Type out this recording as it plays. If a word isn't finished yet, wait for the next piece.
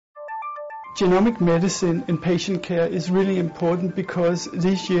Genomic medicine in patient care is really important because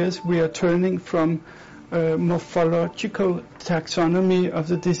these years we are turning from morphological taxonomy of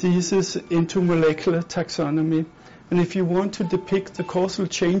the diseases into molecular taxonomy. And if you want to depict the causal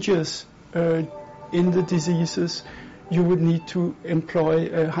changes in the diseases, you would need to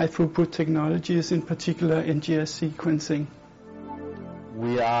employ high throughput technologies, in particular NGS sequencing.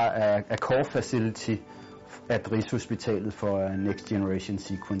 We are a core facility at Rigshospitalet for next generation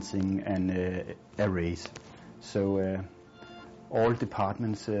sequencing and arrays. So all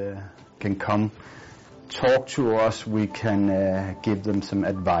departments can come talk to us. We can give them some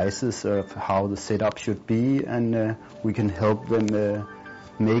advices of how the setup should be, and we can help them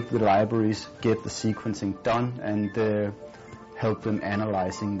make the libraries, get the sequencing done, and help them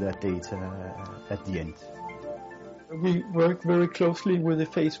analyzing the data at the end. We work very closely with the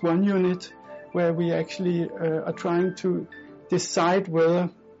phase 1 unit, where we actually are trying to decide whether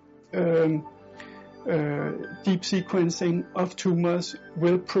deep sequencing of tumors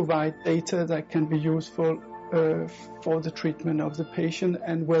will provide data that can be useful for the treatment of the patient,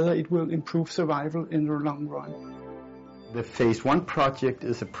 and whether it will improve survival in the long run. The phase 1 project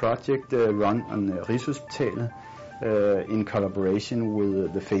is a project run on Rigshospitalet in collaboration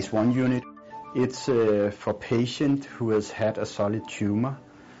with the phase 1 unit. It's for patients who has had a solid tumor.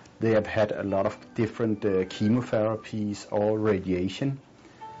 They have had a lot of different chemotherapies or radiation,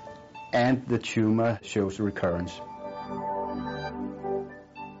 and the tumor shows recurrence.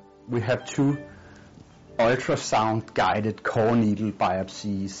 We have 2 ultrasound-guided core needle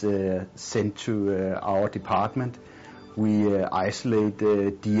biopsies sent to our department. We isolate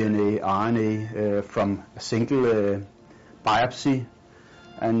DNA, RNA from a single biopsy,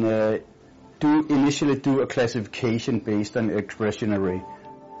 and initially do a classification based on expression array.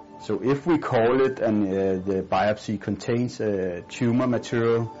 So if we call it and the biopsy contains tumor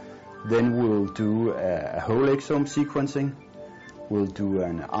material, then we'll do a whole exome sequencing, we'll do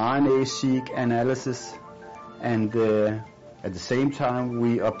an RNA-seq analysis, and at the same time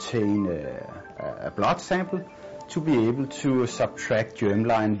we obtain a blood sample to be able to subtract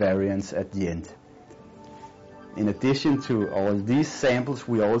germline variants at the end. In addition to all these samples,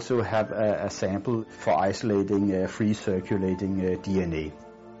 we also have a sample for isolating free circulating DNA.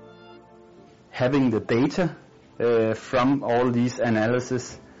 Having the data from all these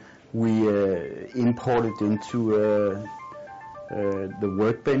analyses, we import it into the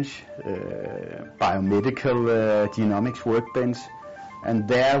workbench, biomedical genomics workbench, and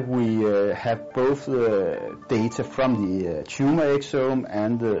there we have both the data from the tumor exome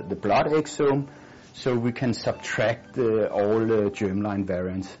and the blood exome, so we can subtract all germline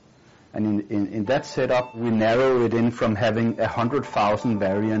variants. And in that setup, we narrow it in from having 100,000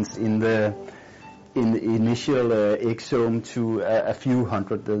 variants in the initial exome to a few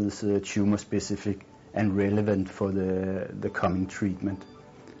hundred that is tumor specific and relevant for the coming treatment.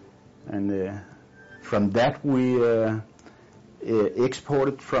 And from that we export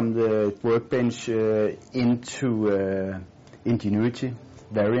it from the workbench into Genomic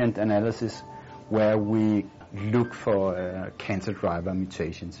variant analysis, where we look for cancer driver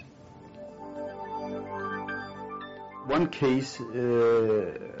mutations. One case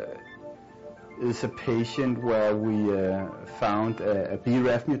is a patient where we found a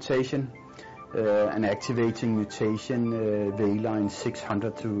BRAF mutation, an activating mutation, valine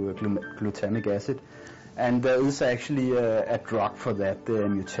 600 to glutamic acid, and there is actually a drug for that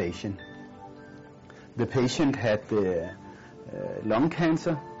mutation. The patient had lung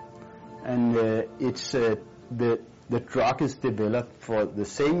cancer, and the drug is developed for the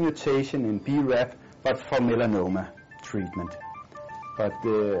same mutation in BRAF, but for melanoma treatment. But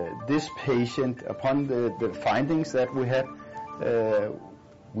this patient, upon the findings that we had,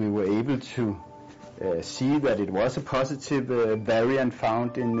 we were able to see that it was a positive variant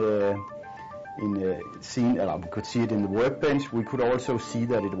found we could see it in the workbench. We could also see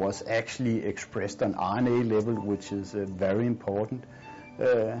that it was actually expressed on RNA level, which is very important.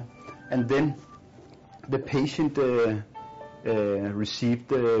 And then the patient received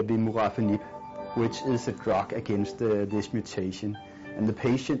vemurafenib, which is a drug against this mutation, and the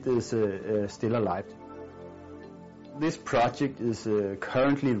patient is still alive. This project is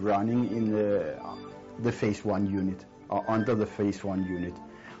currently running in the phase 1 unit, or under the phase 1 unit,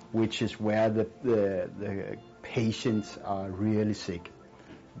 which is where the patients are really sick.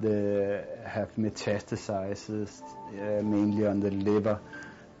 They have metastasizes mainly on the liver,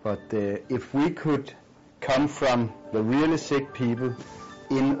 but if we could come from the really sick people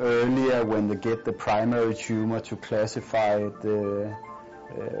in earlier when they get the primary tumor to classify it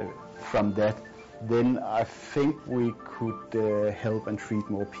from that, then I think we could help and treat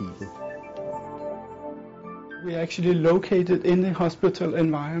more people. We actually located in the hospital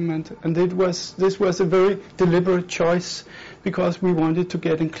environment, and this was a very deliberate choice because we wanted to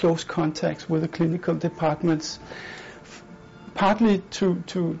get in close contact with the clinical departments, partly to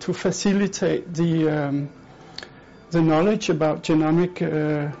facilitate the knowledge about genomic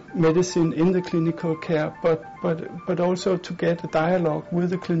medicine in the clinical care, but also to get a dialogue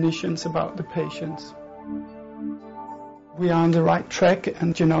with the clinicians about the patients. We are on the right track,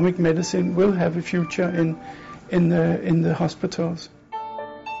 and genomic medicine will have a future in the hospitals.